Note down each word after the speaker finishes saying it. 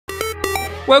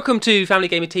Welcome to Family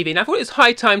Gamer TV. Now I thought it was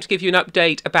high time to give you an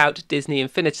update about Disney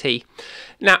Infinity.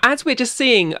 Now as we're just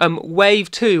seeing wave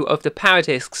 2 of the Power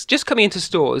Discs just coming into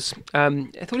stores, I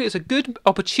thought it was a good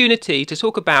opportunity to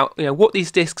talk about what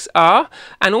these discs are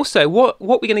and also what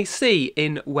we're going to see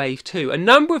in wave 2. A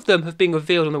number of them have been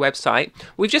revealed on the website.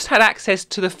 We've just had access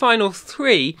to the final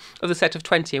 3 of the set of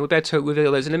 20 and we'll be able to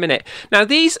reveal those in a minute. Now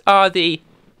these are the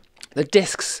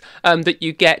discs that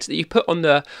you get, that you put on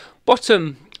the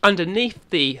bottom underneath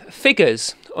the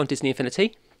figures on Disney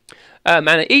Infinity,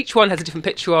 and each one has a different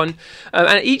picture on,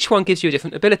 and each one gives you a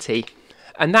different ability,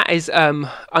 and that is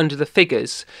under the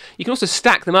figures. You can also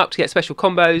stack them up to get special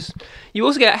combos. You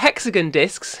also get hexagon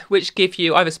discs, which give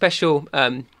you either special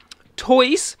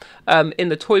toys in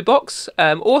the toy box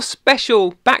or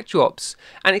special backdrops,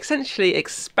 and essentially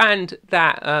expand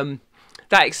that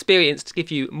that experience to give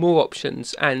you more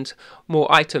options and more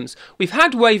items. We've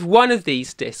had wave 1 of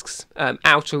these discs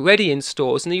out already in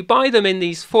stores, and you buy them in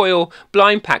these foil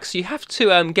blind packs. So you have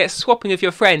to get swapping with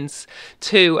your friends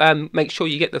to make sure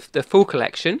you get the full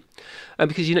collection,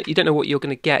 because you don't know what you're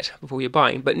going to get before you're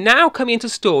buying. But now coming into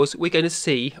stores, we're going to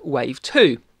see wave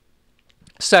 2.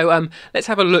 So let's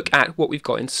have a look at what we've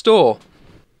got in store.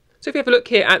 So if you have a look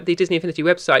here at the Disney Infinity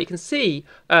website, you can see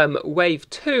wave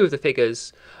 2 of the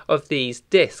figures of these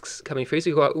discs coming through. So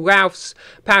you've got Ralph's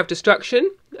Power of Destruction,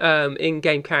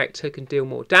 in-game character can deal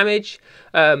more damage,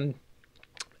 and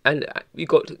you've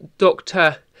got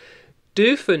Dr.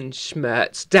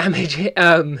 Doofenshmirtz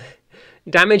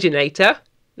Damaginator.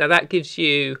 Now that gives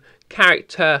you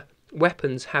character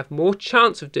weapons have more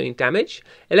chance of doing damage.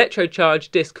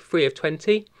 Electrocharge disc 3 of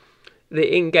 20.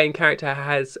 The in-game character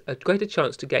has a greater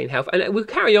chance to gain health. And we'll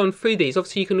carry on through these.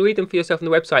 Obviously, you can read them for yourself on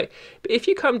the website. But if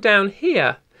you come down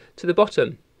here to the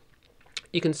bottom,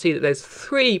 you can see that there's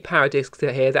 3 power discs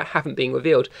here that haven't been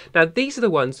revealed. Now, these are the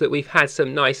ones that we've had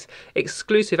some nice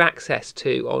exclusive access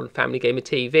to on Family Gamer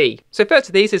TV. So first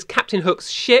of these is Captain Hook's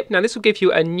ship. Now, this will give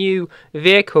you a new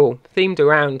vehicle themed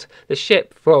around the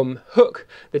ship from Hook,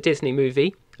 the Disney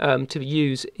movie, to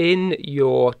use in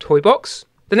your toy box.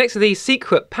 The next of these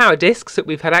secret power discs that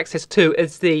we've had access to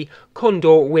is the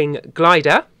Condor wing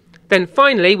glider. Then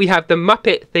finally we have the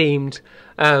Muppet themed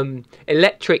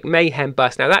electric Mayhem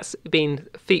bus. Now that's been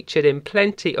featured in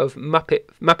plenty of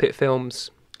Muppet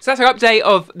films. So that's our update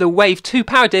of the Wave 2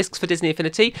 power discs for Disney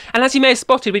Infinity. And as you may have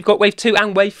spotted, we've got Wave 2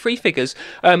 and Wave 3 figures.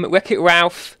 Wreck-It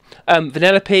Ralph,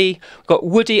 Vanellope, we've got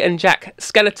Woody and Jack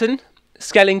Skellington,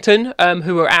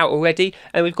 who are out already,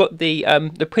 and we've got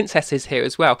the princesses here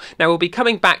as well. Now we'll be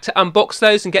coming back to unbox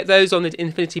those and get those on the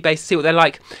Infinity base, see what they're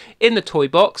like in the toy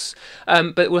box,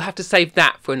 but we'll have to save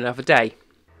that for another day.